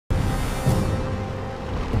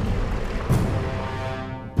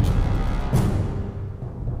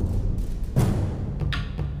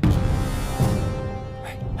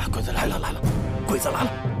子来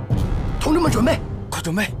了，同志们准备，快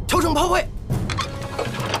准备，调整炮位。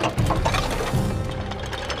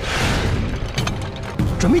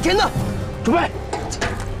准备填弹，准备。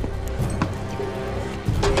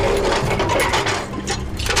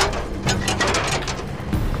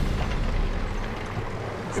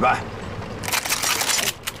预备，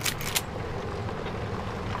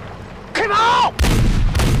开炮！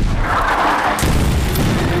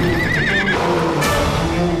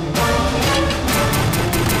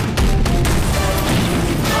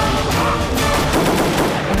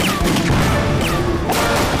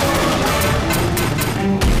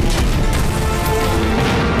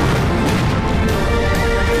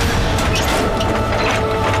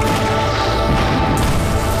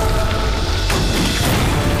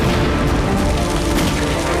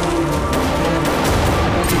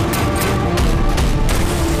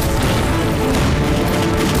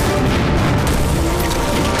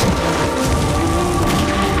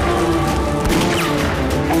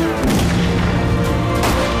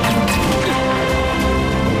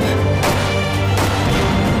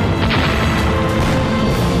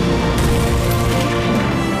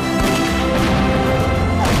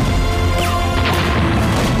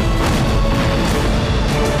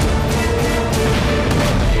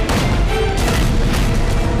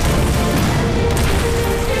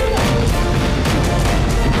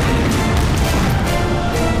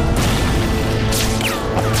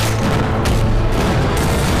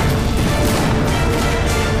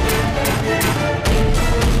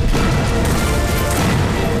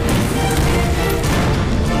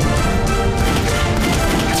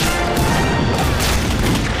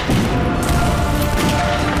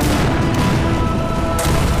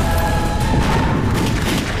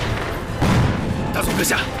 阁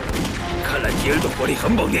下，看来敌人的火力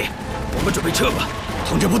很猛烈，我们准备撤吧。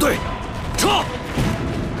统治部队，撤！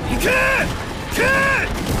离开！开！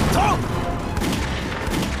走！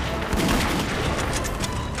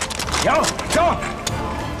停！停！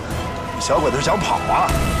你小鬼子想跑啊？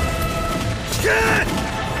开！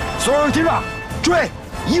所有人听着，追！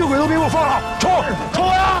一个鬼都别给我放了！冲！冲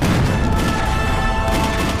呀！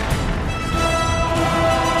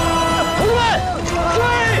同志们，追！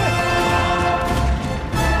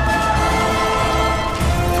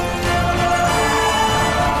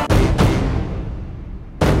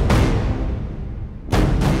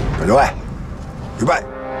 各位，预备，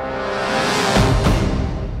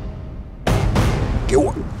给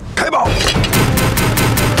我开炮！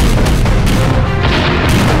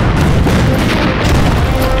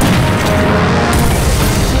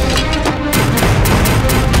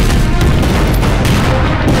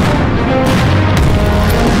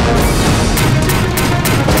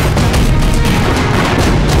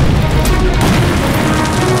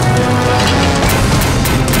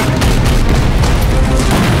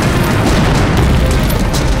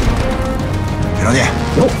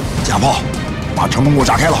架炮，把城门给我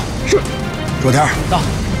炸开了。是。热天，到。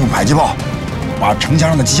用迫击炮，把城墙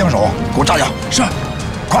上的机枪手给我炸掉。是。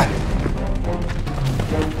快。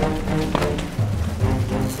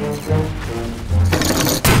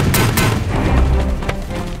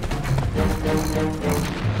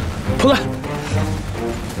出来。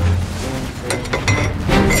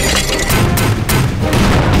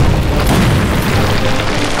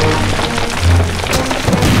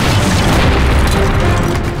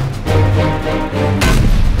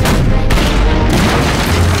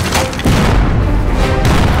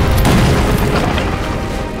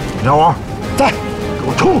 梁王，在，给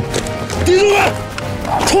我冲！弟兄们，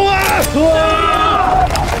冲啊！冲啊！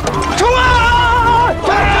冲啊！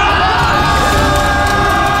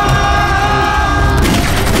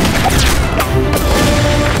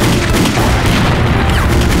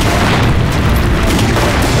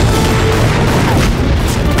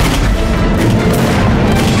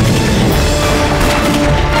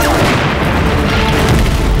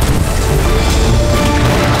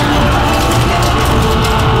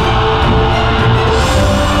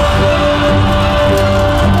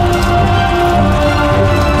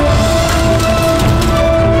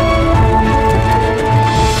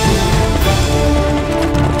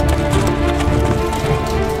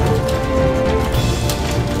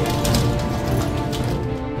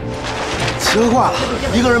 奇了怪了，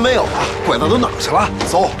一个人没有了，鬼子都哪儿去了？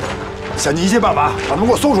搜，想尽一切办法把他们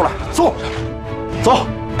给我搜出来。搜，走。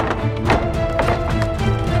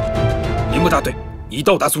铃木大队已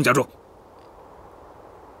到达宋家庄，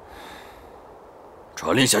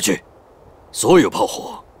传令下去，所有炮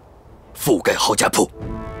火覆盖豪家铺。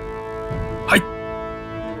嗨，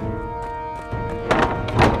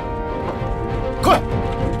快！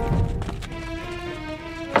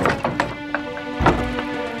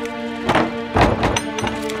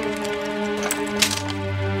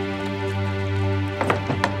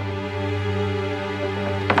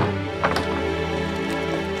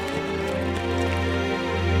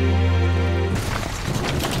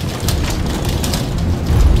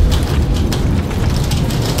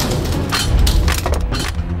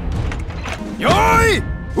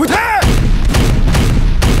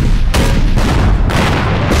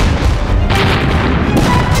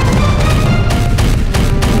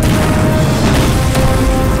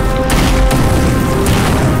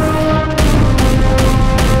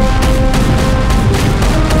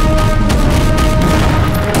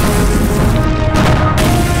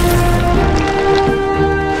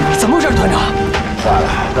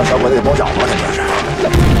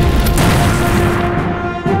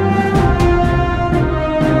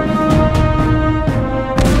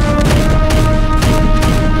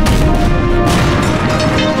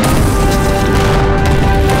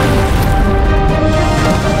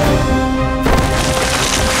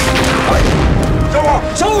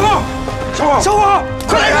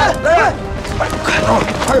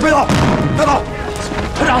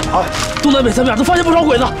东南北三面都发现不少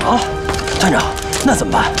鬼子啊！站长，那怎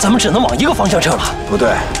么办？咱们只能往一个方向撤了。不对，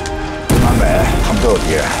东南北他们都有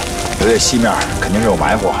敌人，留在西面肯定是有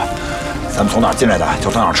埋伏。咱们从哪儿进来的就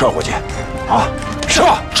从哪儿撤回去，啊！撤！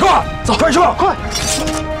走，快撤！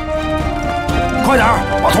快点儿，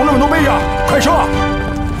把同志们都背上，快撤！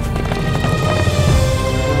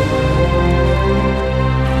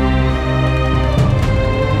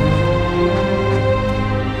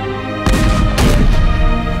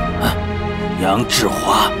杨志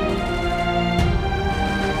华，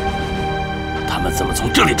他们怎么从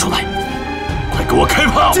这里出来？快给我开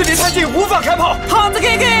炮！距离太近，无法开炮。胖子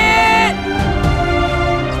K。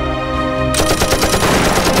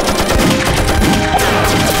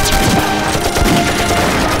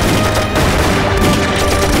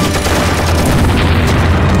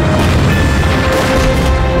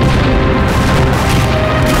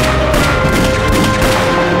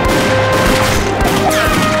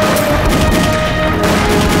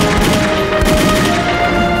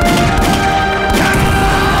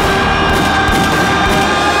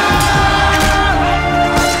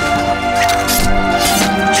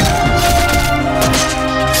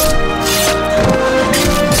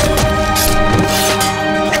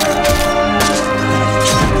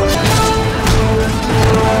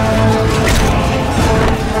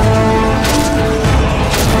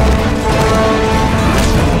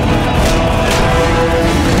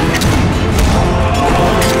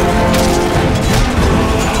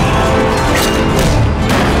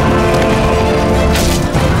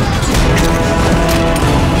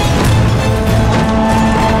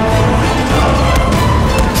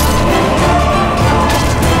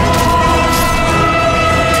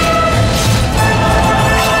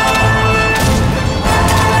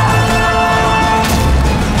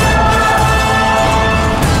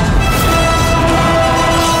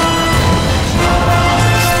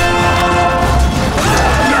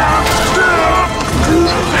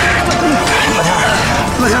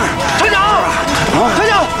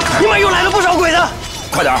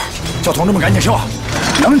叫同志们赶紧撤，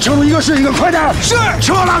能撤出一个是一个，快点！是，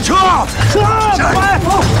撤了，撤，快，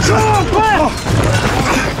撤，快！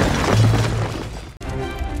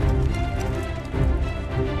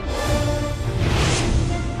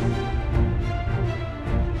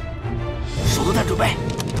手榴弹准备。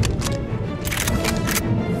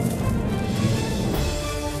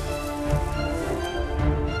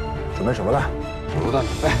准备手榴弹，手榴弹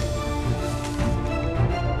准备。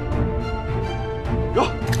有。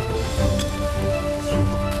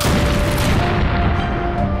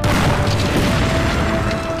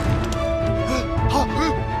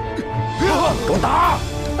给我打！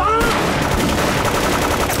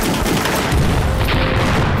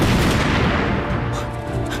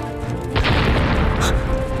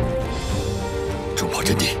重炮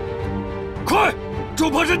阵地，快！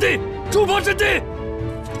重炮阵地，重炮阵地！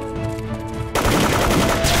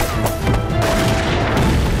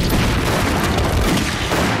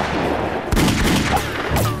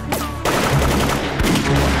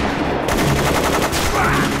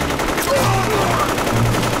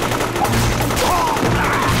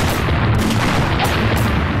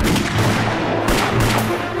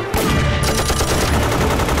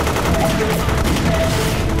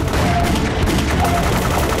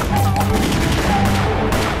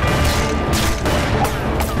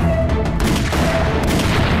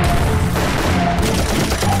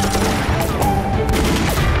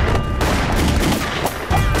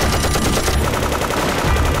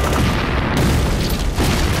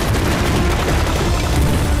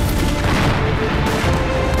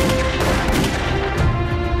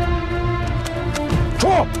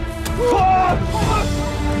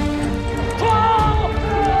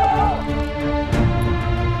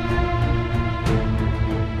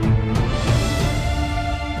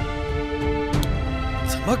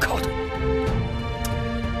怎么搞的？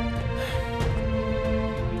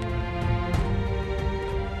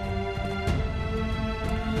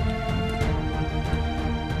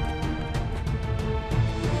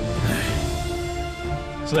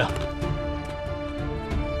司令，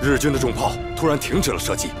日军的重炮突然停止了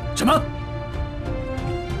射击。什么？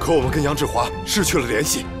可我们跟杨志华失去了联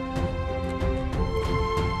系。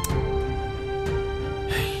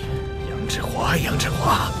杨志华，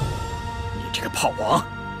你这个炮王，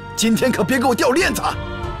今天可别给我掉链子！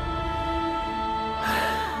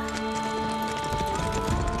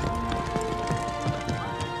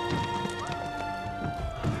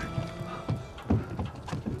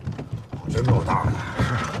真够大的。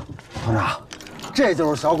是，团长，这就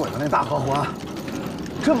是小鬼子那大合环，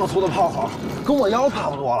这么粗的炮口，跟我腰差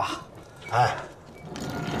不多了。哎，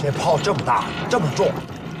这炮这么大，这么重，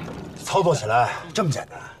操作起来这么简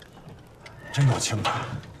单，真够轻的。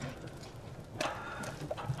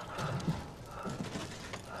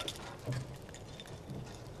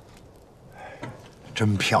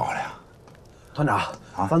真漂亮。团长，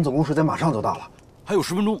咱总攻时间马上就到了，还有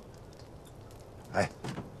10分钟。哎，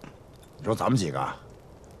你说咱们几个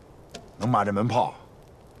能把这门炮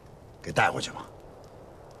给带回去吗？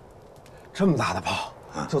这么大的炮，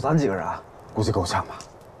就咱几个人，估计够呛吧。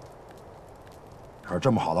可是这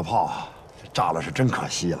么好的炮，这炸了是真可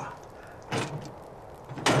惜了。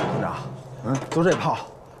团长，就这炮，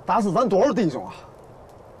打死咱多少弟兄啊！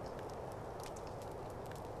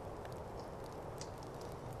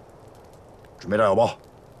准备炸药包，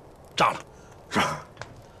炸了。是。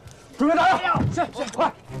准备炸药，是，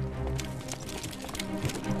快！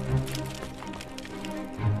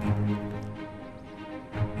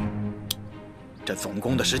这总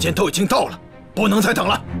攻的时间都已经到了，不能再等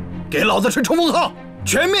了，给老子吹冲锋号，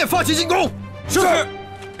全面发起进攻！是。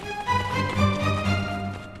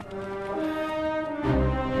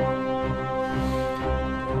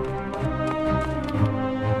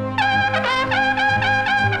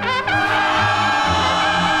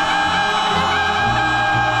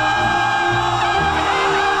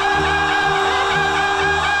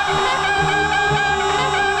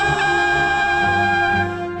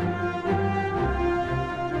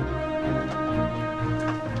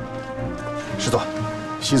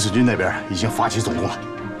新四军那边已经发起总攻了，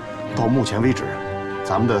到目前为止，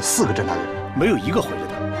咱们的4个侦察员没有一个回来的。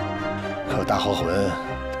可大和魂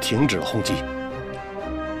停止了轰击，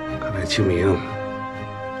看来清明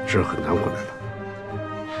是很难回来了。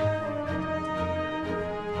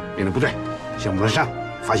命令部队向牡丹山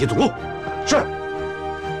发起总攻。是。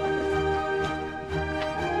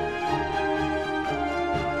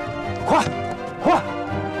快，快！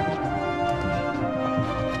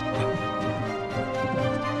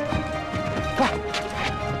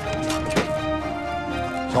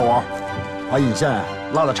小伙，把引线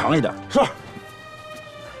拉得长一点。是。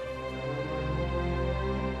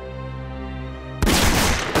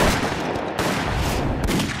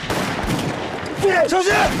小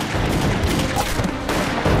心！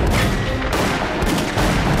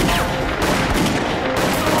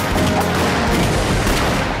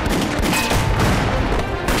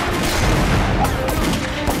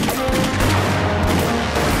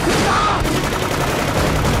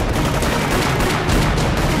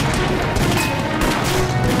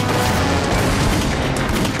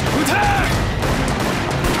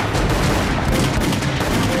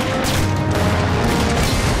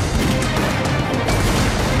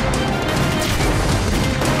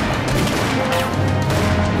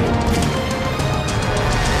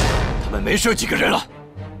没剩几个人了，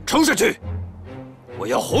冲上去！我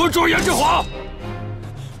要活捉杨志华！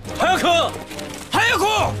还要克，还要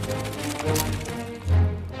克！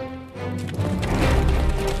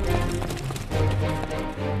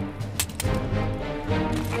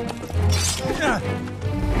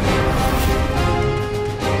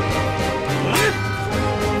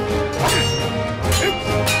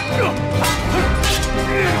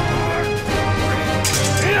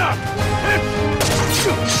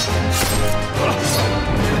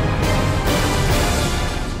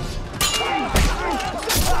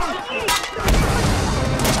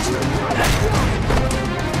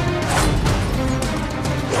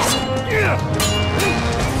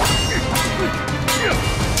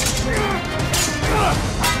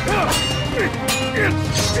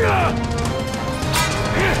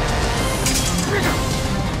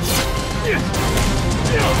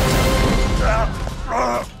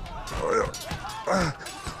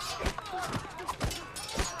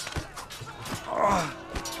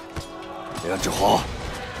梁志华，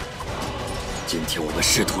今天我们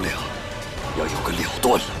师徒俩要有个了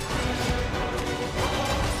断了。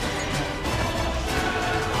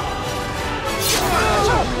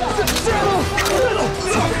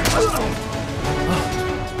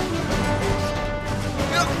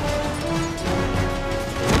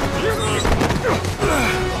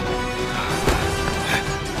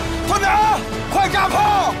团长，快炸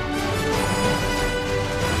炮！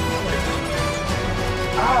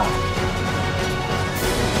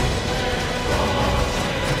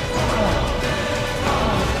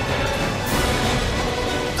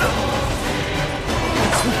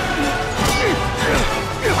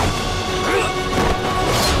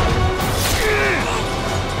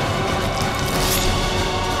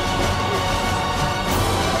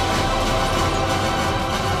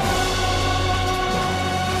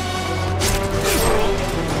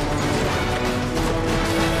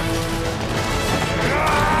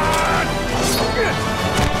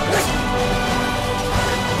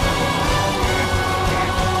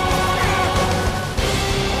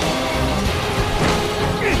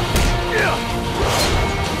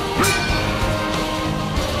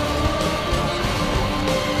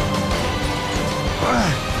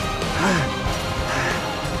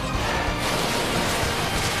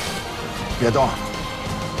别动。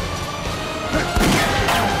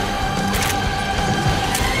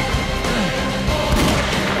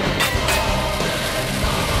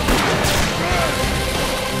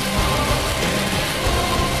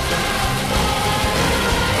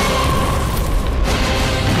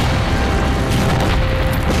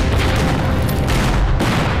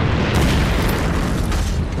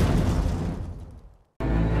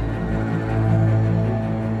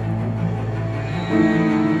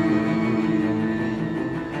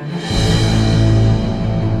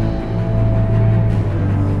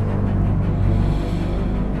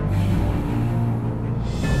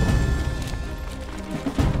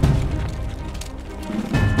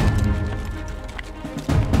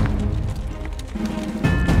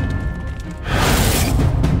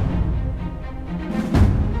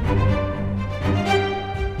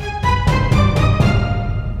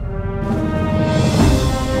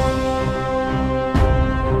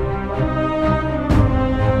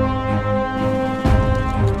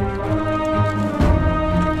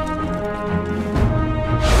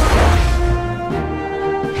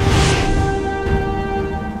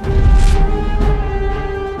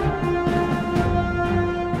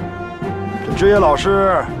职业老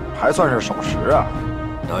师还算是守时啊。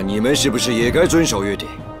那你们是不是也该遵守约定？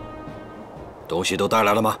东西都带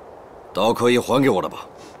来了吗？刀可以还给我了吧？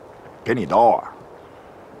给你刀啊？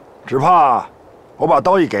只怕我把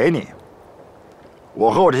刀一给你，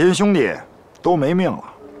我和我这些兄弟都没命了。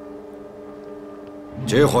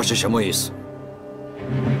这话是什么意思？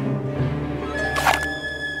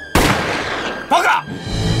报告！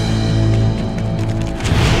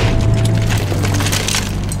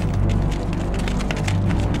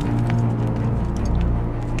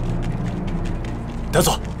德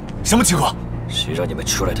佐，什么情况？谁让你们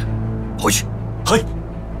出来的？回去。嘿，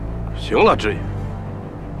行了，知爷，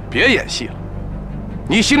别演戏了。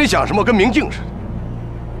你心里想什么，跟明镜似的。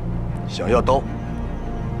想要刀，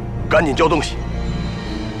赶紧交东西。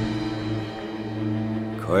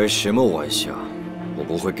开什么玩笑？我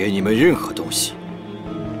不会给你们任何东西。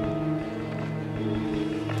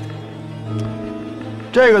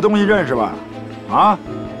这个东西认识吧？啊？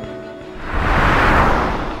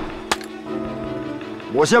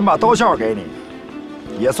我先把刀鞘给你，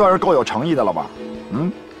也算是够有诚意的了吧？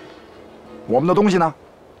嗯，我们的东西呢？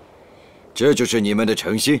这就是你们的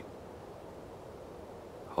诚信？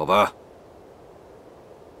好吧，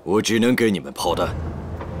我只能给你们炮弹。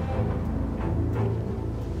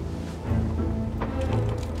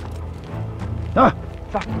啊，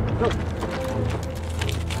上，走。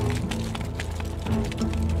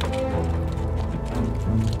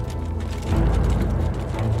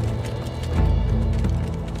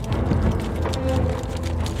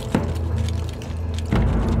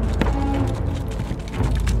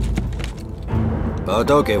把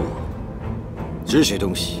刀给我，这些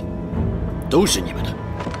东西都是你们的。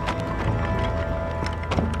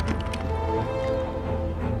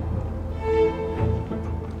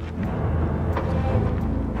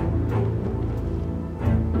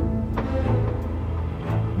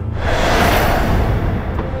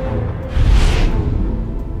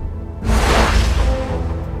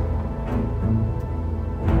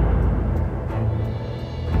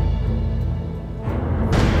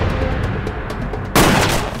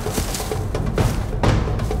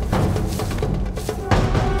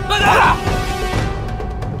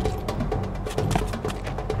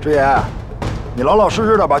师爷，你老老实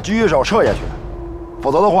实的把狙击手撤下去，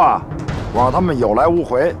否则的话，我让他们有来无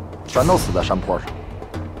回，全都死在山坡上。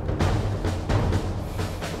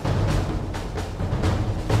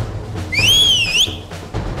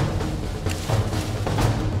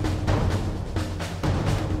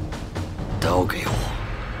刀给我。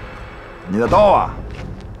你的刀啊，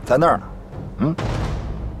在那儿呢。嗯。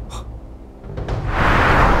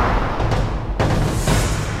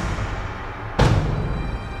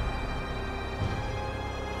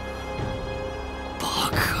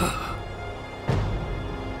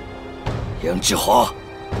杨志华，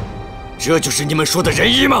这就是你们说的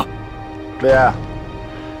仁义吗？师爷，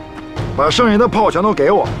把剩下的炮全都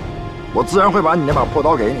给我，我自然会把你那把破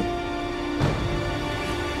刀给你。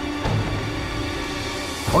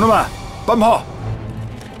同志们，搬炮！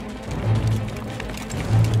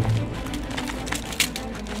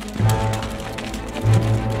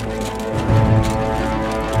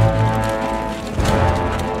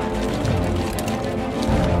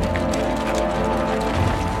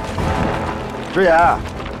师爷，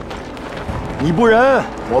你不仁，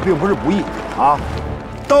我并不是不义啊。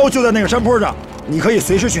刀就在那个山坡上，你可以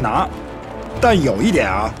随时去拿。但有一点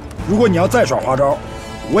啊，如果你要再耍花招，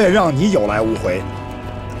我也让你有来无回。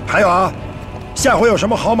还有啊，下回有什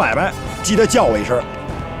么好买卖，记得叫我一声。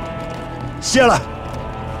谢了。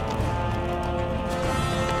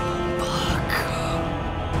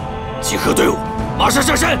集合队伍，马上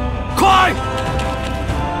上山，快！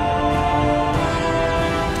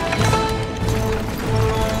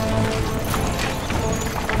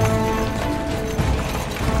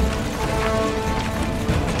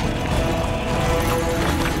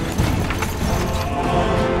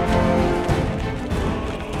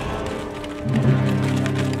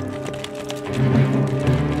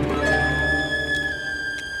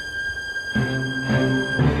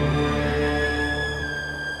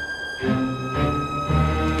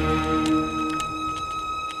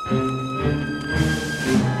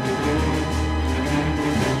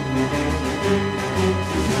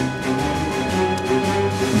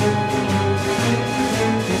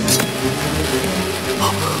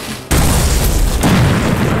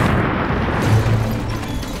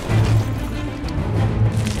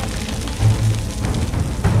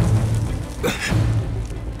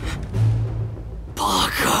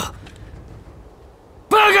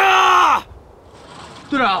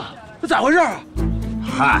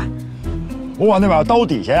嗨，我往那把刀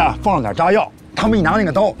底下呀放了点炸药，他们一拿那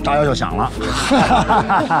个刀，炸药就响了。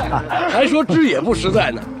还说知野不实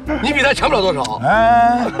在呢，你比他强不了多少。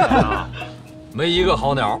哎，没一个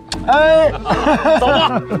好鸟。哎，走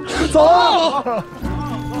吧，走。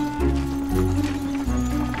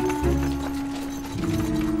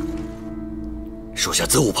属下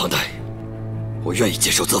责无旁贷，我愿意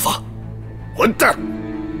接受责罚。混蛋！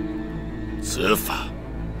责罚？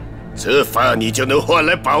责罚你就能换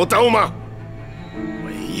来宝刀吗？我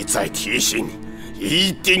一再提醒你，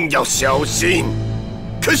一定要小心。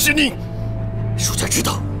可是你，属下知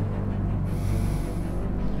道。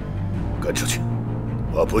滚出去！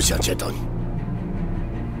我不想见到你。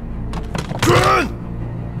滚！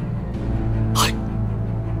嗨。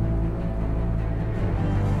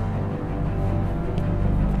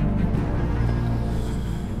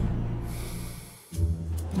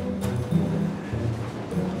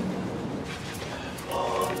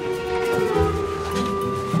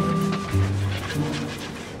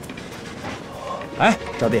哎，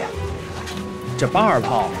招弟，这82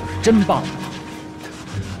炮是真棒！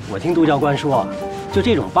我听杜教官说，就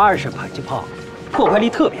这种80式迫击炮，破坏力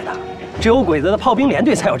特别大，只有鬼子的炮兵连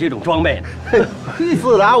队才有这种装备呢。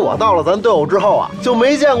自打我到了咱队伍之后啊，就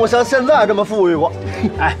没见过像现在这么富裕过。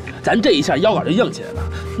哎，咱这一下腰杆就硬起来了，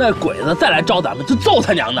那鬼子再来招咱们，就揍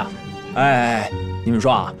他娘的！哎，你们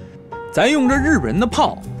说啊，咱用这日本人的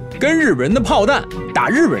炮跟日本人的炮弹打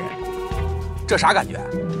日本人，这啥感觉？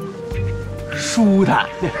舒坦，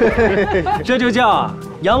这就叫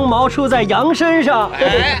羊毛出在羊身上，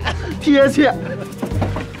哎，贴切。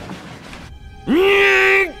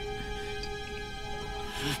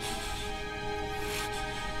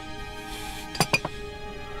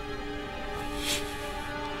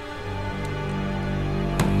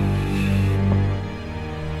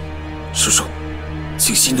叔叔，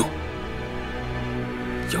请息怒。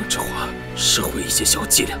杨志华是会一些小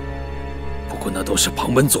伎俩，不过那都是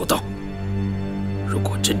旁门左道。如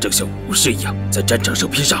果真正像武士一样在战场上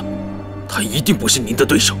拼杀，他一定不是您的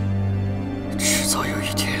对手。迟早有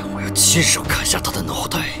一天，我要亲手砍下他的脑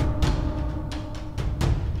袋，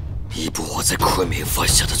弥补我在昆明犯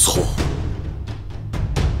下的错误。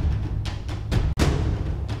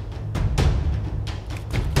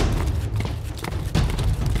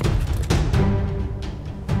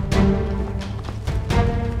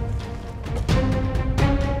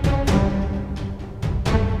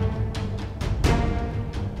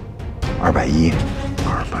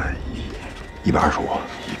210，125，125。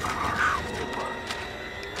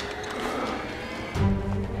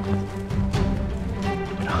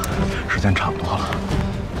时间差不多了。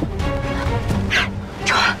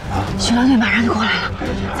成，巡逻队马上就过来了，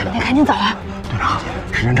咱们得赶紧走啊！队长，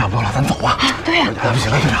时间差不多了，咱走吧。对呀，来不及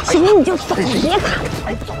了，队长。行了，你就走，别看了，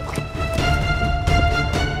快走吧。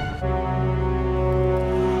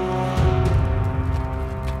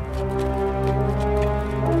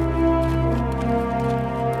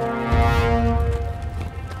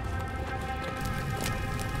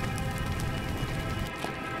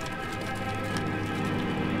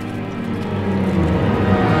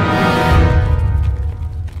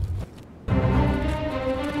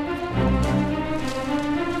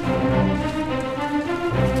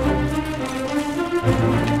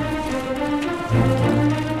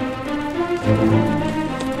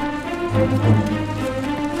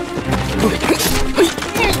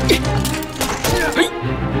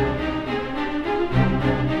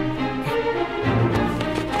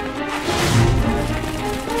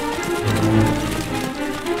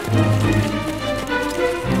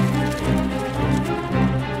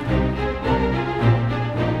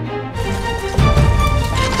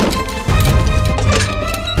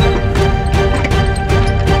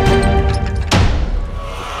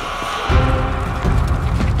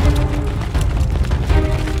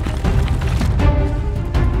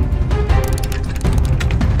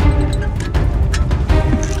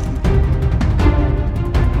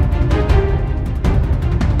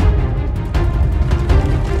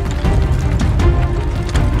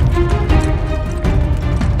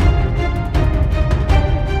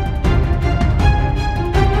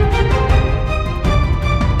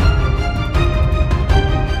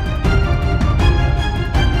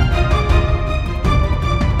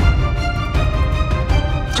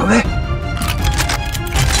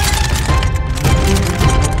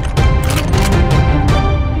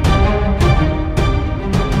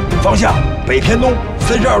北偏东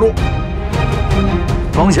32度，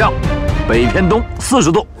方向北偏东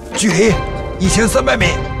40度，距离1300米，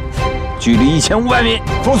距离1500米，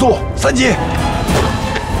风速3级，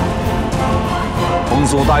风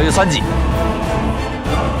速大约3级。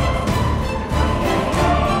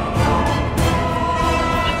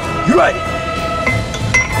预备。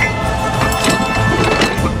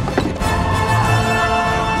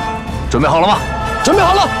 准备好了吗？准备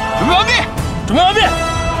好了，准备完毕，准备完毕。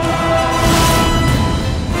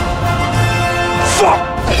放，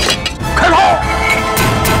开炮！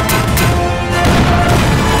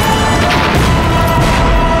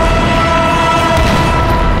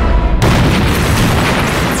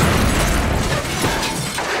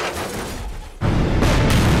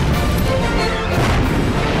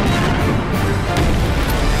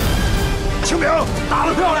清明打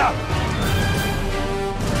得漂亮！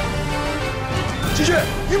 继续，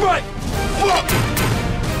预备，放！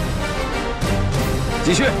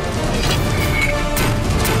继续。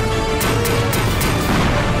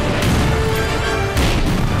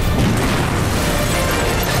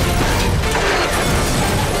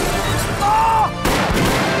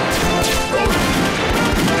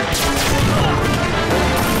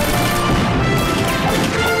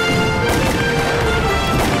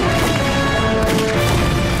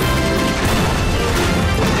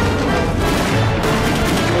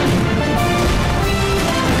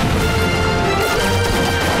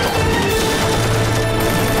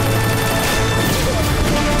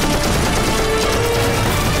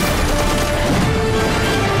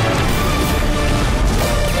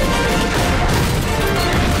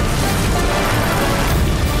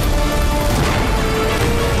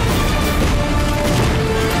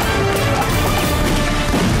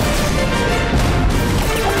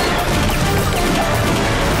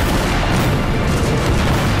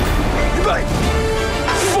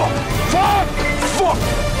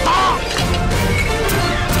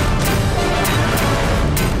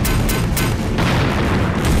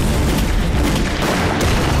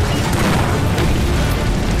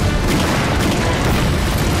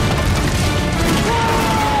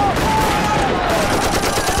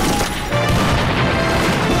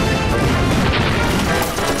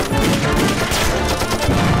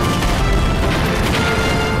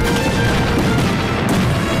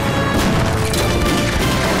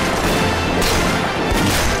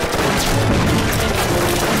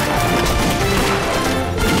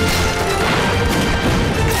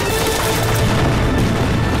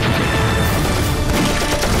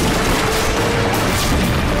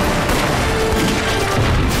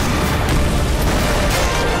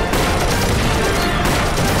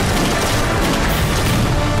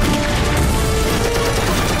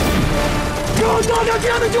大家这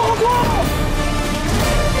样的救火库！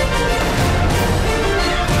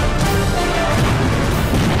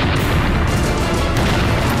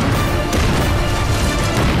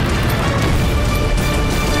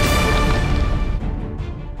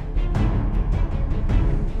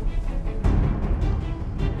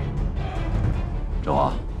振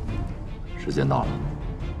华，时间到了。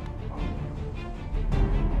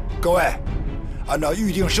各位，按照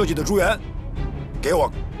预定设计的诸元，给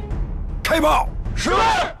我开炮！是。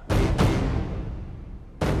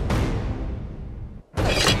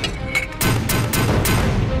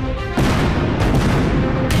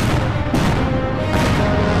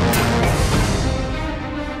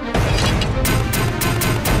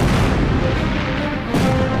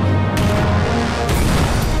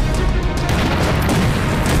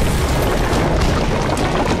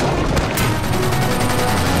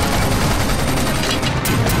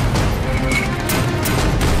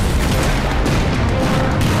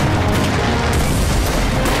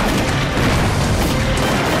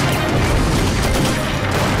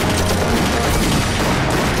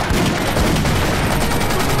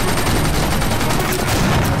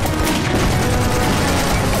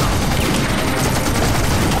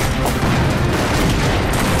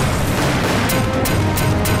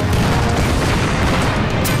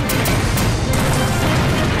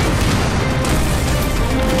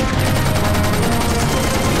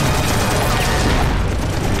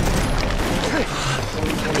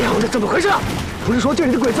怎么回事？不是说这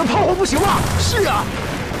里的鬼子炮火不行吗？是啊，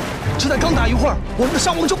这才刚打一会儿，我们的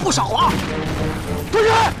伤亡就不少了。队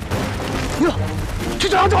员，哟，去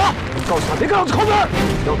找杨志华，告诉他别跟老子抠门，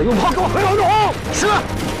要得用炮给我回老总。是，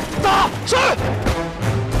打是。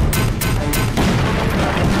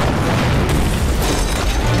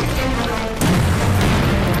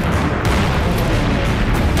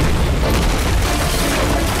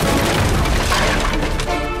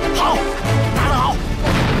好，打得好。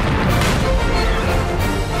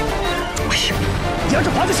哎呀，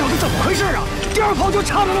就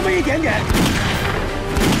差了那么一点点。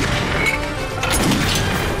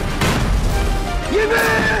预备！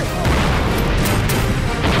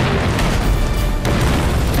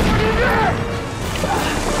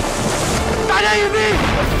大家预备，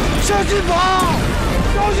向前跑！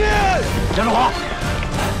小心！杨中华，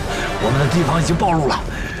我们的地方已经暴露了，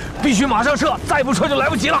必须马上撤，再不撤就来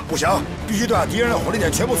不及了。不行，必须把敌人的火力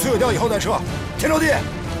点全部摧毁掉以后再撤。田州地，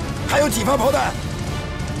还有几发炮弹？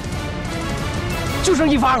就剩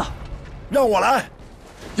1发了，让我来。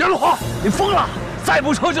杨中华，你疯了！再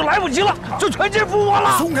不撤就来不及了，就全军覆没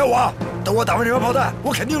了。松开我！等我打完这发炮弹，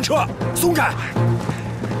我肯定撤。松开！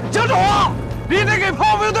江总啊，你得给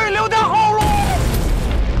炮兵队留条后路。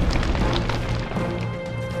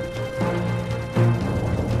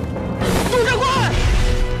杜长官，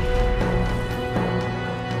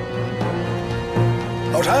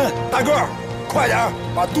老陈，大个儿，快点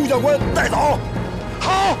把杜教官带走。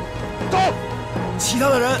好，走。其他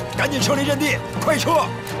的人赶紧撤离阵地，快撤！杜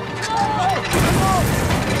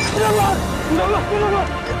长官，杜长官，杜长官，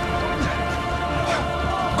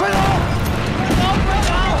快走！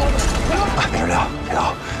没事，别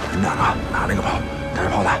倒，你们两个拿这个炮，带着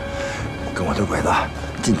炮弹，跟我对鬼子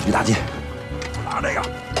近距离打击。拿这个，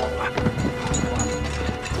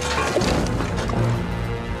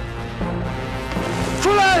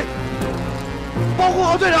出来，保护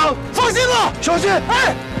好队长，放心了，小心！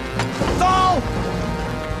哎，走。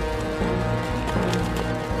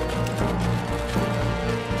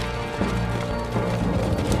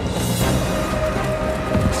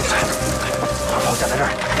炮架在这儿。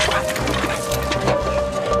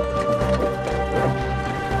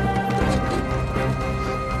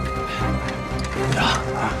队长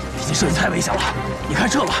啊，已经设计太危险了，你看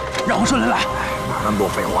撤吧，让我顺雷来。哪那么多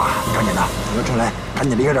废话，赶紧的，你跟春雷赶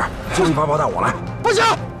紧离开这儿，最后一发炮弹我来。不行，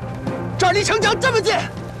这儿离城墙这么近，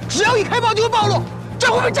只要一开炮就会暴露，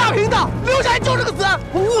这会被炸平的，留下来就是个死，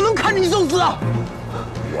我不能看着你送死啊！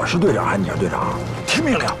我是队长还是你是队长？听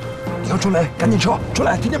命令！你跟春雷赶紧撤，春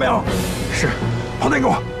雷听见没有？是，炮弹给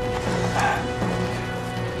我。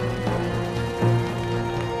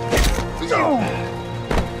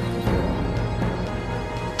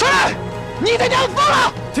春雷，你他娘疯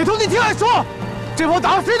了！铁头，你听俺说，这炮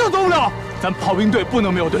打谁都走不了，咱炮兵队不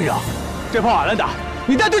能没有队长。这炮俺来打，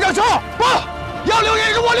你带队长撤。不，要留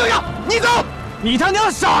人是我留下，你走。你他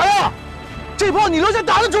娘傻呀！这炮你留下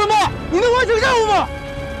打得准吗？你能完成任务吗？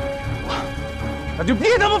那就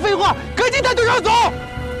别他妈废话，赶紧带队长走！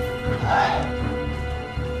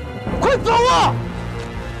快走啊！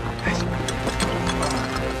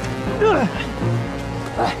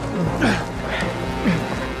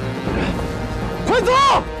快走！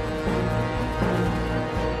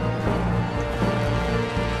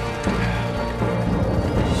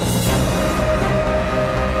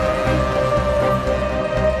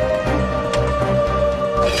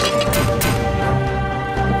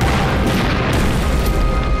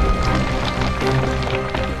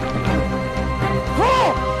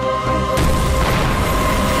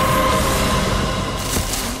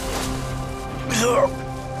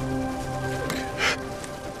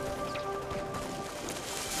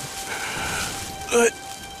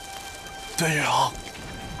队长，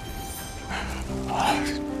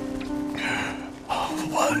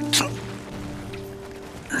完成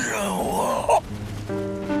任务。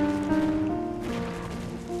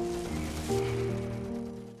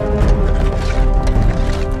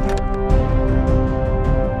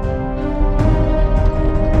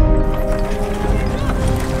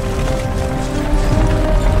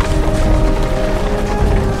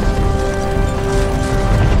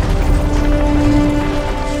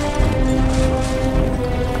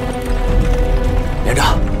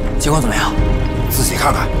情况怎么样？仔细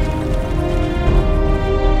看看。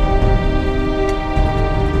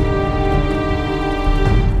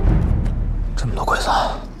这么多鬼子，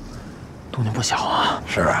动静不小啊！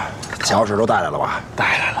是啊，钥匙都带来了吧？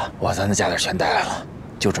带来了，我咱的家底全带来了，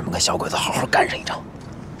就这么跟小鬼子好好干上一仗。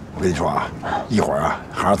我跟你说啊，一会儿啊，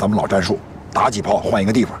还是咱们老战术，打几炮换一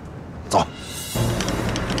个地方。走，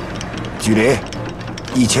距离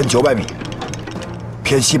1900米，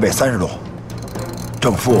偏西北30度。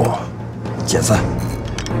正负减3。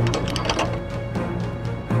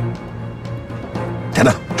田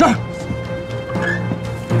子，这儿。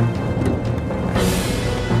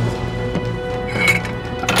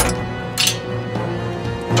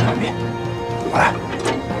完毕，我来。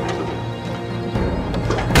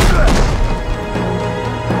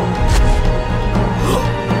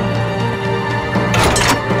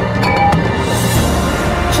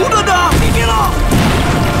胡大大，你别了！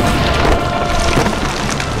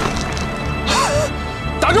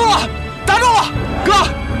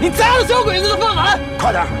你砸了小鬼子的饭碗！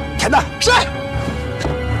快点，填弹！是。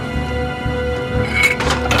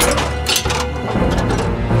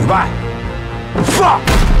预备，放！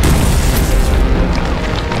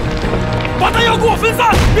把弹药给我分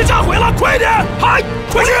散，别炸毁了！快点！嗨，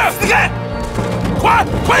快去！死开！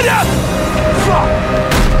快点！放！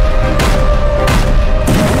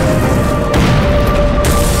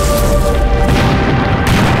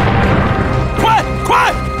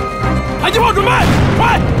快！迫击炮准备！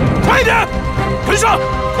快一点！跟上！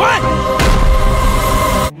快！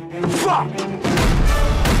放！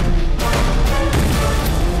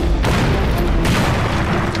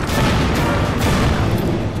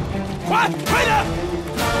快点！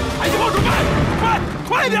迫击炮准备！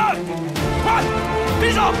快一点！快！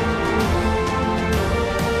跟上！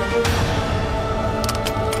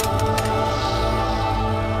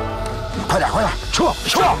快点！撤！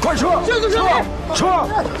快撤！撤！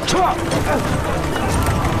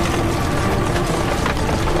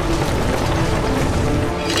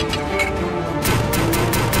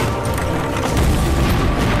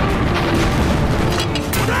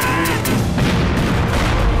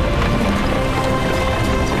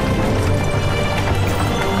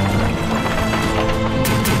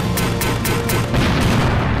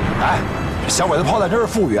哎，小鬼子炮弹真是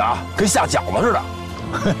富裕啊，跟下饺子似的。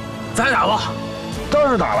哼，咱打吧。当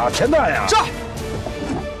然打了，填弹呀！是。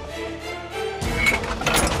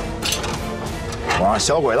我让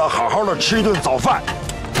小鬼子好好的吃一顿早饭。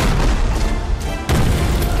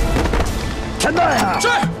填弹呀！是。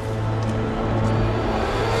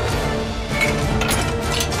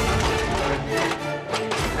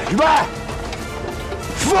预备，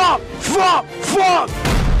放！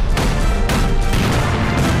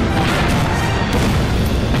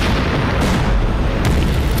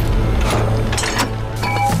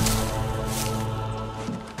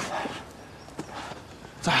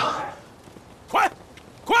咋样？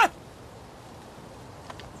快！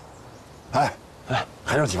哎，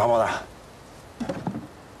还剩几发炮弹？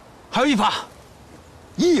还有1发。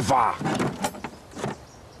1发？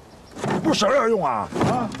不省点用啊！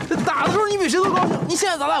这打的时候你比谁都高兴，你现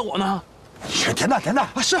在咋赖我呢？填弹啊！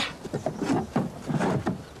是。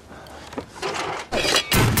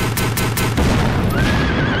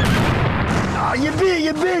啊！隐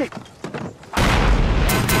蔽！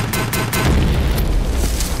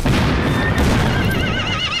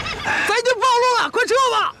咱已经暴露了，快撤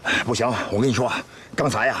吧！不行，我跟你说，刚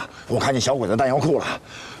才呀，我看见小鬼子弹药库了，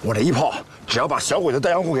我这一炮只要把小鬼子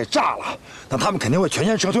弹药库给炸了，那他们肯定会全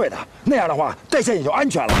线撤退的。那样的话，带线也就安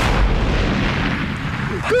全了。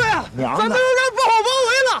哥呀，咱都有人把我包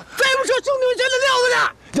围了，再不撤，兄弟们全得撂在这儿。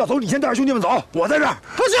要走，你先带着兄弟们走，我在这儿。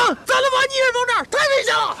不行，咱能把你一人放这儿，太危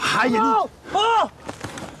险了。哎呀，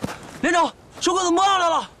连长，小鬼子摸上来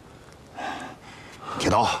了。铁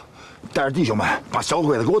刀，带着弟兄们把小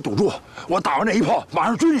鬼子给我堵住，我打完这一炮，马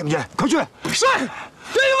上追你们去，快去！是，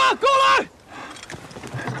弟兄们，跟我来。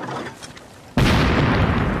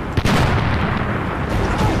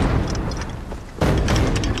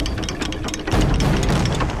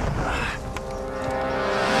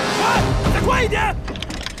快一点！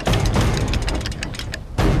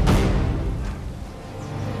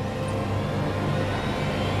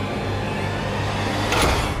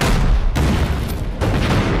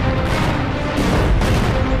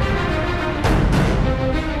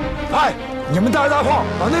哎，你们带着大炮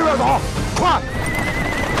往那边走，快！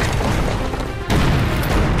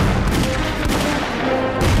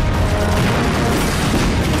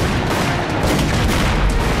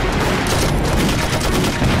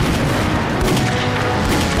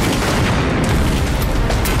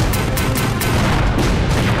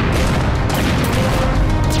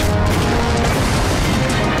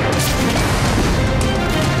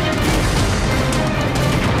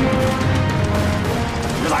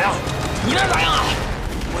你那咋样啊？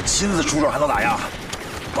我亲自出手还能咋样？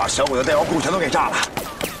把小鬼子弹药库全都给炸了。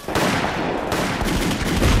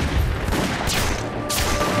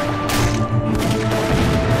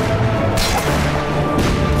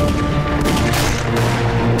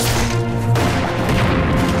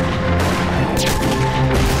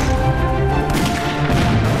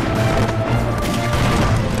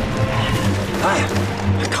哎，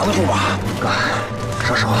扛得住吧？哥，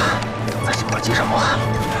说实话，咱心着急什么？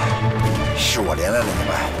是我连累了你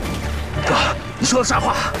们。哥，你说的啥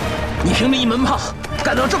话？你凭着一门炮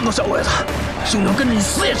干掉这么多小鬼子，兄弟们跟着你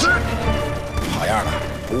死也值。好样的，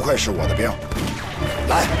不愧是我的兵。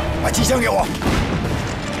来，把机枪给我。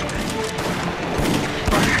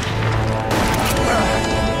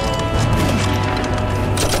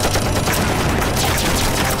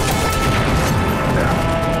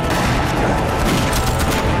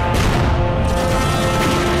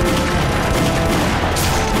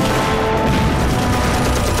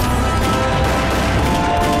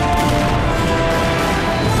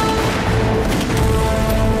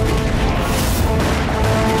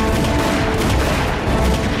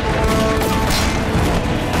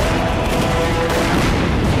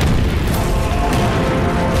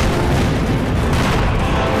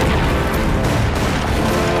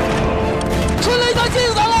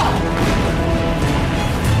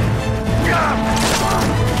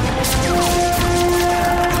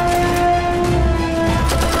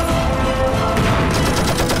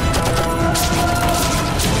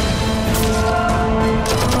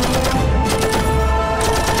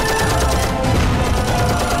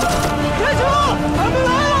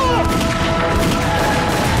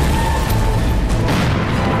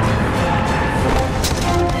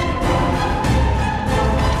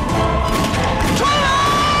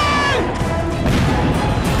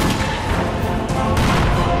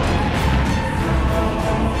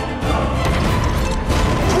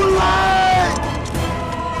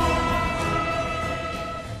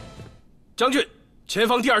将军，前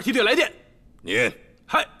方第2梯队来电。念。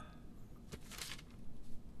嗨。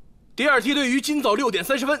第2梯队于今早6点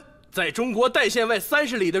30分，在中国代县外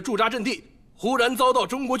30里的驻扎阵地，忽然遭到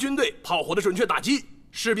中国军队炮火的准确打击，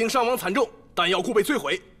士兵伤亡惨重，弹药库被摧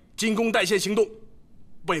毁，进攻代县行动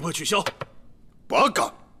被迫取消。八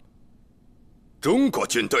嘎！中国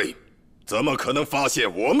军队怎么可能发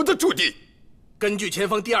现我们的驻地？根据前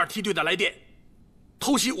方第2梯队的来电，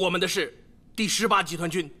偷袭我们的是第18集团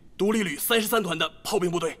军独立旅33团的炮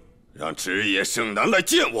兵部队。让职业胜男来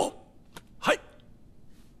见我。嗨。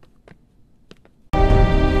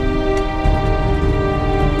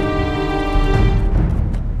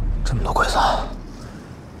这么多鬼子，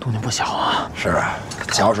动静不小啊！是啊，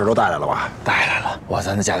小史都带来了吧？带来了，我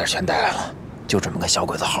咱的家底全带来了，就这么跟小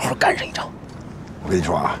鬼子好好干上一仗。我跟你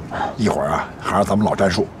说啊，一会儿啊，还是咱们老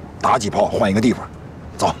战术，打几炮换一个地方。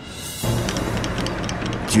走，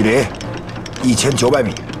距离1900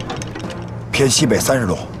米，偏西北30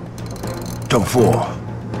度，正负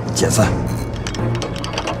减3。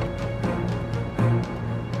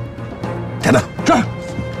田子，这儿。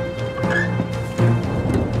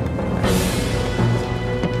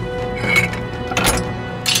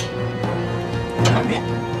完毕，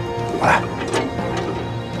我来。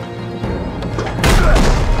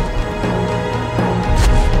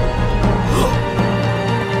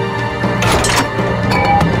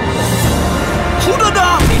胡队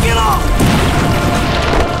长，你定了！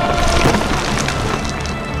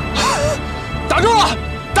打住了，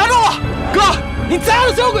打住了！哥，你砸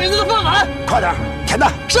了小鬼子的饭碗！快点，田子。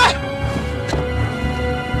是。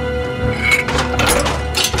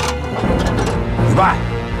预备，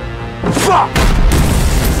放！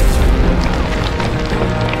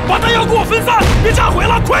把弹药给我分散，别炸毁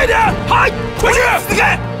了！快点！嗨，快去！死给！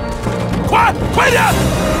快点！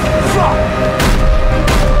放！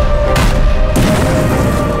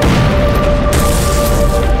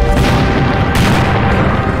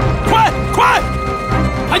快！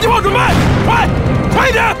迫击炮准备！快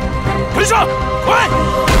一点！喷射！快！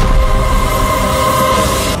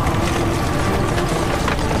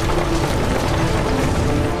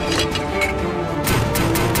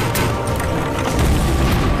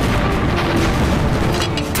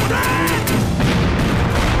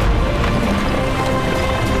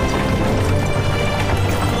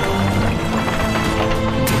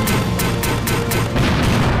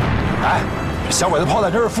哎，这小鬼子炮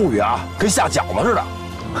弹真是富裕啊，跟下饺子似的。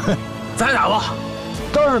哼，咱打吧。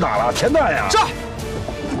当然打了，填弹呀！是。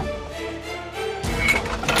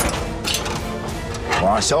我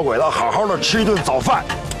让小鬼子好好的吃一顿早饭。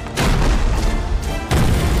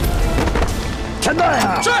填弹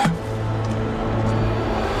呀！是。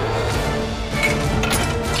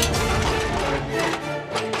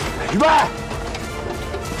预备，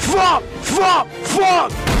放！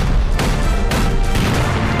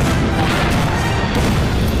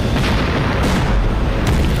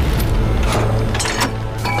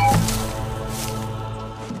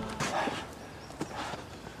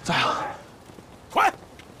咋样？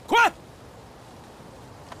快！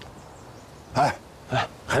哎，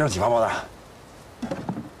还剩几发炮弹？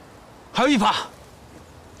还有1发。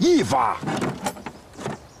1发？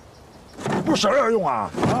不省点用啊！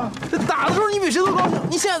这打的时候你比谁都高兴，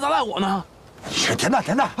你现在咋赖我呢？是填弹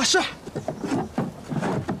啊！是。啊！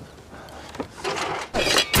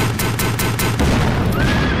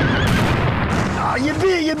隐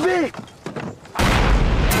蔽！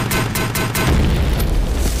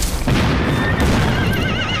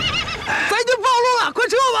咱已经暴露了，快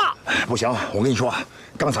撤吧！不行，我跟你说，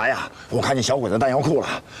刚才呀，我看见小鬼子弹药库了，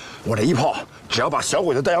我这一炮只要把小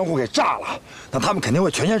鬼子弹药库给炸了，那他们肯定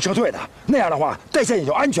会全线撤退的。那样的话，代县也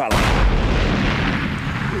就安全了。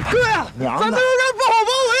哥呀，咱们又让不好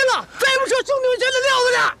包围了，再不撤，兄弟们全得撂在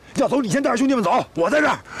这儿。要走，你先带着兄弟们走，我在这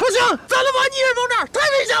儿。不行，咱能把你一人放这儿，太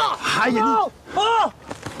危险了。哎呀，啊！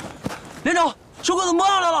连长，小鬼子摸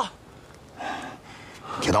上来了。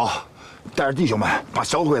铁刀，带着弟兄们把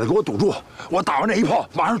小鬼子给我堵住，我打完这一炮，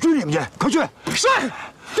马上追你们去，快去！是，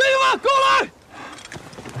弟兄们，跟我来！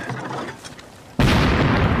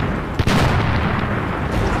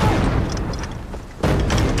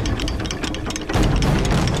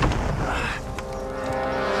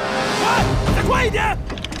再快一点！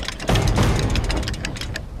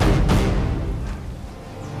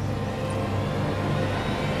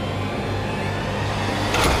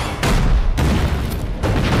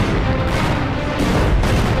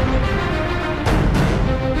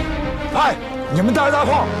哎，你们带着大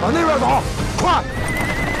炮往那边走，快！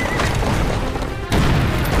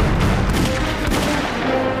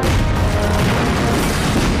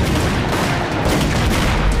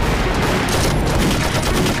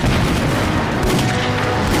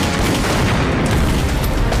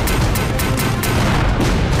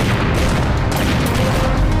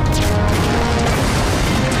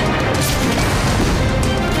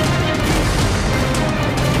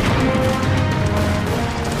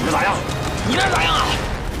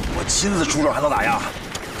出手还能咋样？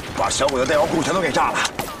把小鬼的弹药库全都给炸了。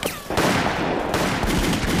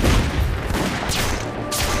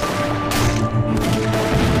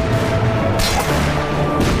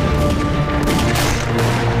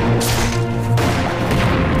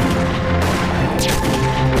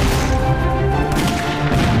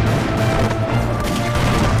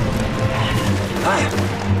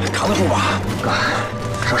 扛得住吧，哥，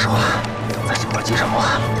说实话，在心里急什么？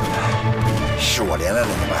是我连累了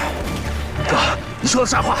你们。哥，你说的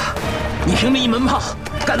啥话？你凭着一门炮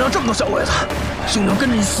干掉这么多小鬼子，兄弟们跟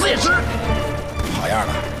着你死也值。好样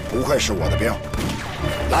的，不愧是我的兵。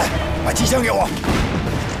来，把机枪给我。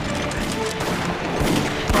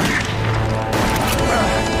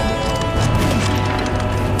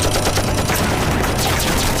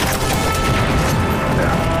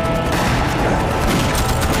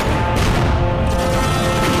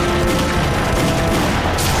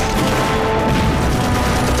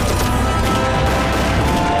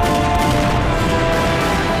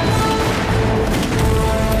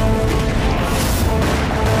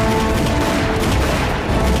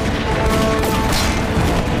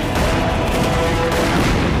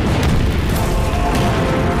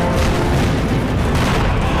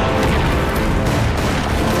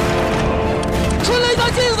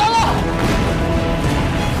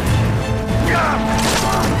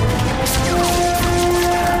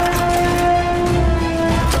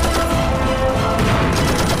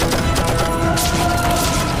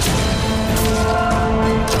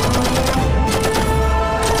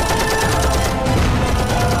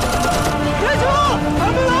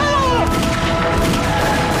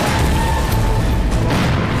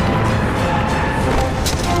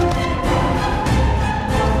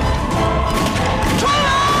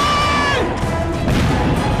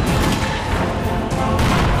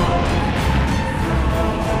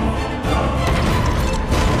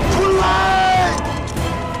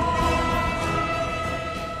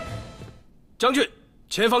 将军，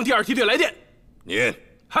前方第2梯队来电。念。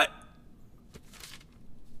嗨。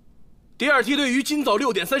第2梯队于今早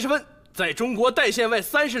6点30分，在中国代县外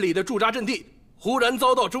30里的驻扎阵地，忽然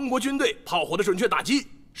遭到中国军队炮火的准确打击，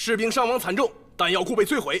士兵伤亡惨重，弹药库被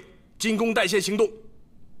摧毁，进攻代县行动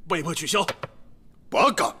被迫取消。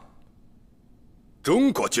八嘎！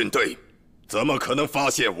中国军队怎么可能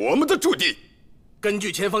发现我们的驻地？根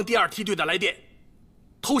据前方第2梯队的来电，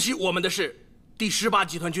偷袭我们的是第18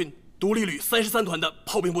集团军独立旅33团的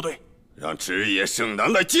炮兵部队。让职业胜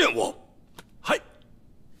男来见我。嗨。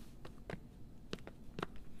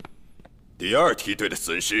第2梯队的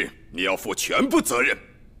损失，你要负全部责任。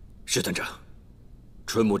是团长，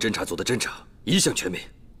春木侦察组的侦察一向全面，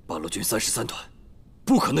八路军33团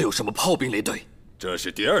不可能有什么炮兵连队。这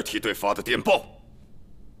是第2梯队发的电报，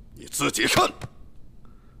你自己看。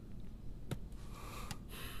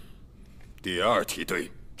第2梯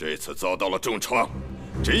队这次遭到了重创，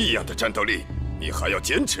这样的战斗力，你还要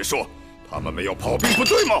坚持说他们没有炮兵部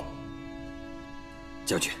队吗？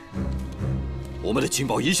将军，我们的情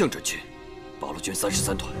报一向准确，八路军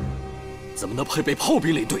33团怎么能配备炮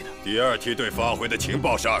兵连队呢？第2梯队发回的情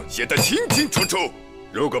报上写得清清楚楚，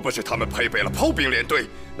如果不是他们配备了炮兵连队，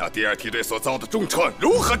那第2梯队所遭的重创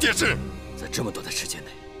如何解释？在这么短的时间内，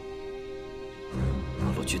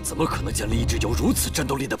八路军怎么可能建立一支有如此战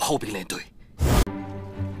斗力的炮兵连队？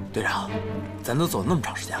队长，咱都走那么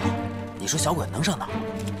长时间了，你说小鬼能上哪儿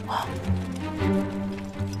啊？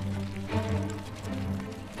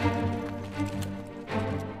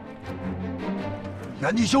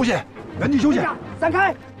原地休息，原地休息。散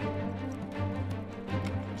开！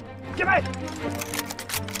准备。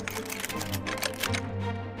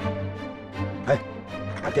哎，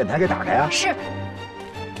把电台给打开啊！是。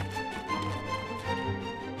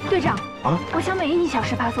队长啊，我想每1小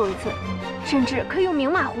时发送一次，甚至可以用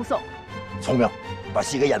明码护送。聪明，把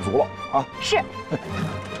戏给演足了啊！是。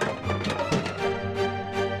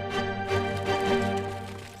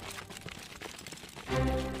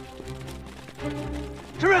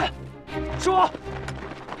主任，是我。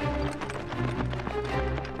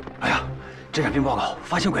哎呀，侦察兵报告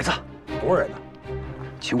发现鬼子，多少人呢？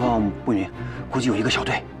情况不明，估计有1个小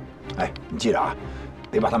队。哎，你记着啊，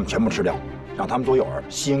得把他们全部吃掉，让他们多诱饵，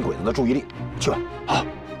吸引鬼子的注意力。去吧。好，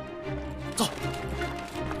走。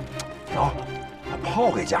然后把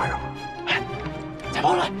炮给架上了。哎，再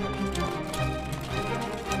跑来。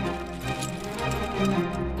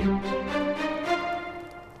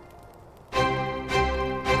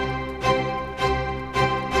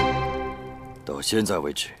到现在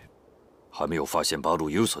为止，还没有发现八路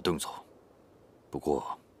有所动作。不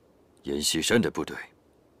过，阎锡山的部队，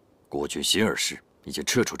国军新2师已经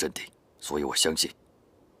撤出阵地，所以我相信，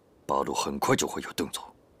八路很快就会有动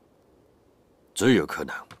作。最有可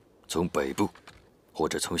能从北部或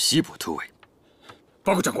者从西部突围。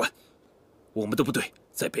报告长官，我们的部队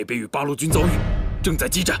在北边与八路军遭遇，正在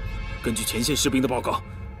激战。根据前线士兵的报告，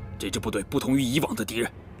这支部队不同于以往的敌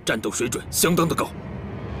人，战斗水准相当的高。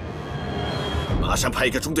马上派一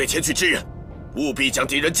个中队前去支援，务必将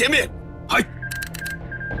敌人歼灭。嗨。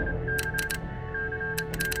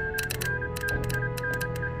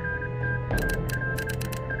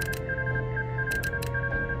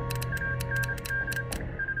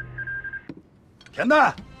 填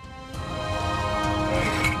弹，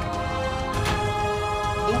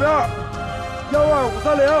目标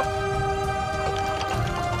12530，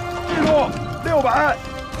记录600，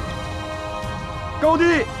高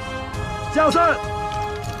低加3，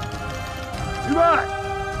预备，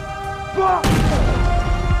发。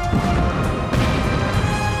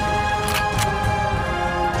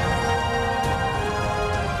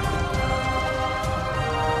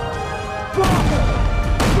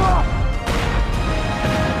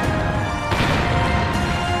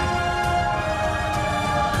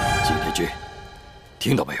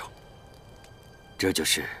 听到没有？这就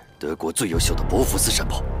是德国最优秀的博福斯山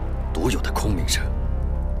炮，独有的空鸣声。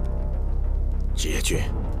职业军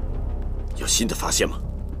有新的发现吗？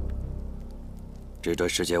这段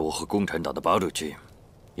时间，我和共产党的八路军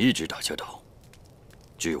一直打交道。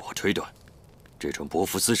据我推断，这种博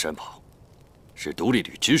福斯山炮是独立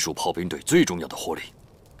旅直属炮兵队最重要的火力。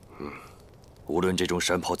无论这种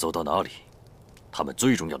山炮走到哪里，他们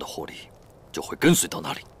最重要的火力就会跟随到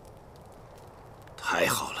哪里。 太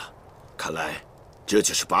好了，看来这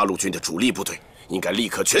就是八路军的主力部队，应该立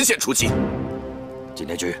刻全线出击。金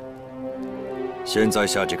田君，现在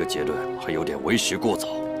下这个结论还有点为时过早。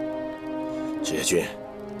职业军，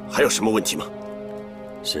还有什么问题吗？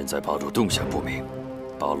现在八路动向不明，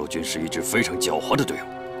八路军是一支非常狡猾的队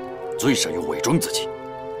伍，最善于伪装自己。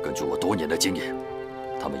根据我多年的经验，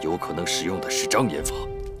他们有可能使用的是障眼法，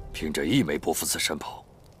凭着1枚博福斯山炮，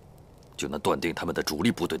就能断定他们的主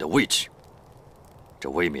力部队的位置。 这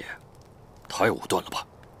未免太武断了吧？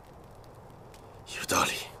有道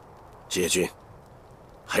理，职业军，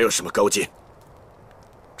还有什么高见？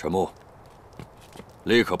陈木，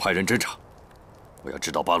立刻派人侦查，我要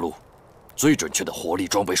知道八路最准确的火力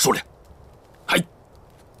装备数量。嗨。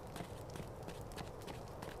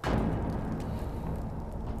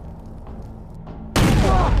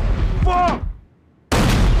发！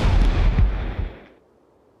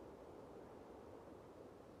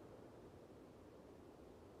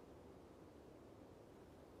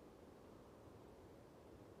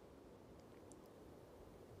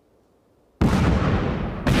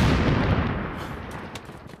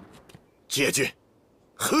 职业军，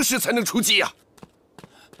何时才能出击呀？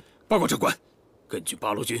报告长官，根据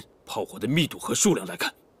八路军炮火的密度和数量来看，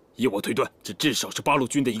依我推断，这至少是八路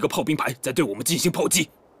军的一个炮兵排在对我们进行炮击。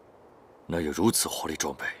那有如此火力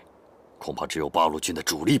装备，恐怕只有八路军的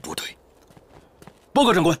主力部队。报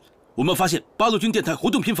告长官，我们发现八路军电台活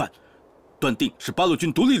动频繁，断定是八路军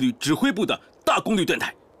独立旅指挥部的大功率电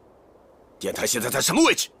台。电台现在在什么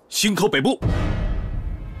位置？忻口北部。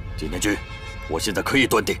金田君，我现在可以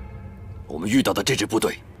断定。 我们遇到的这支部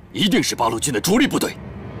队一定是八路军的主力部队。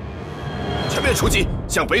全面出击，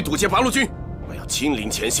向北堵截八路军！我要亲临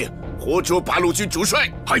前线，活捉八路军主帅！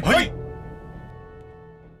嗨！支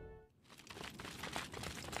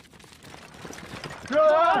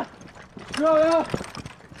援！支援！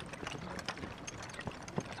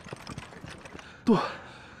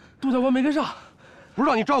杜教官没跟上，不是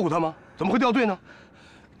让你照顾他吗？怎么会掉队呢？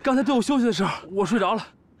刚才队伍休息的时候，我睡着了，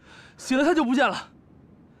醒了他就不见了。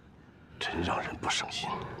 真让人不省心，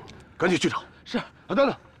赶紧去找。是。啊，等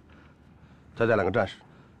等，再带2个战士，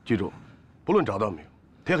记住，不论找到没有，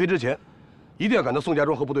天黑之前，一定要赶到宋家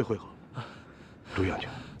庄和部队会合，注意安全。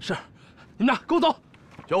是。你们俩跟我走。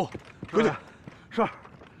小五，回去。是。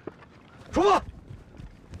出发。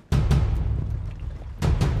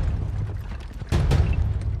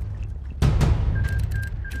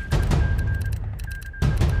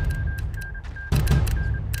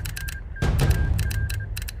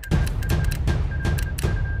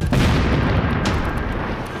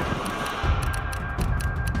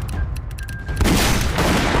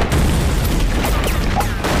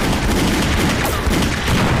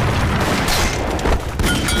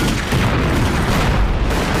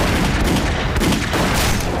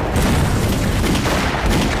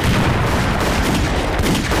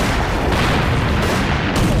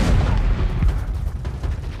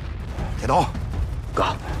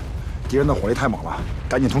 敌人的火力太猛了，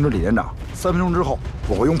赶紧通知李连长，3分钟之后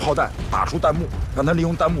我会用炮弹打出弹幕，让他利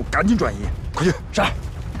用弹幕赶紧转移。快去！是。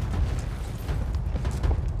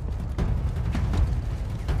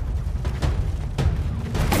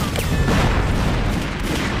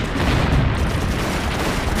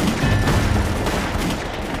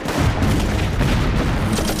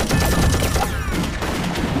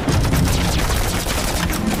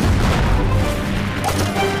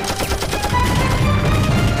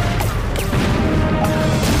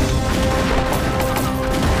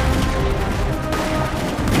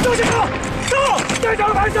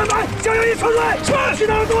3排，向右翼撤退，其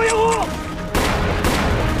他人多掩护。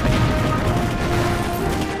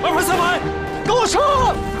2排、3排，给我撤！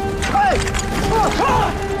撤！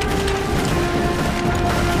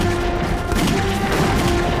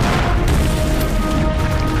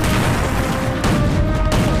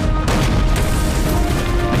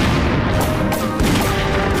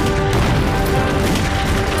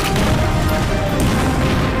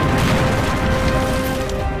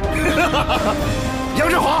杨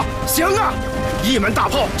振华，行啊！一门大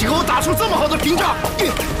炮就给我打出这么好的屏障，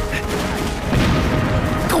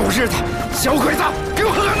狗日的小鬼子，给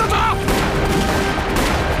我狠狠的打！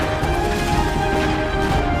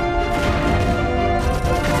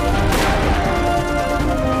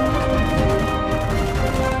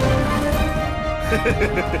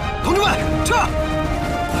同志们，撤！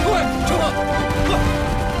对，撤吧！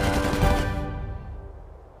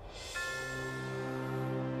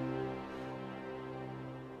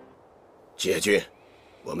解军，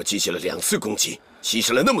我们进行了2次攻击，牺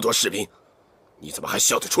牲了那么多士兵，你怎么还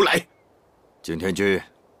笑得出来？景天君，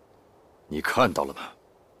你看到了吗？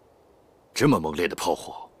这么猛烈的炮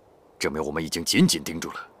火，证明我们已经紧紧盯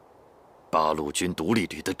住了八路军独立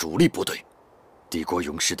旅的主力部队。帝国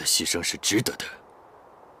勇士的牺牲是值得的，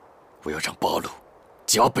我要让八路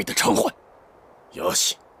加倍的偿还。有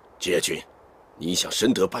喜，解军，你想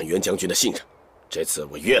深得板垣将军的信任，这次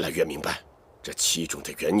我越来越明白这其中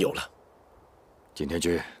的缘由了。景天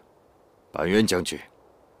君，板垣将军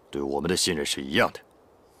对我们的信任是一样的。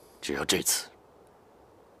只要这次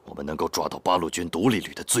我们能够抓到八路军独立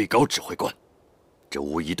旅的最高指挥官，这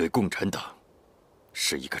无疑对共产党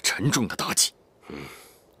是一个沉重的打击。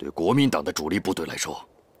对国民党的主力部队来说，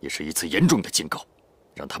也是一次严重的警告，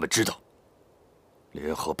让他们知道，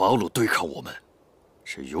联合八路对抗我们，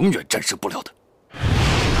是永远战胜不了的。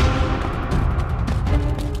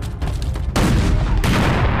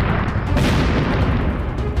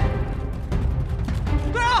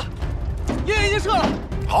叶已经撤了。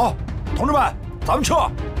好，同志们，咱们撤！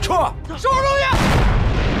收拾东西。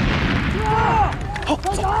好，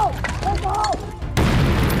走。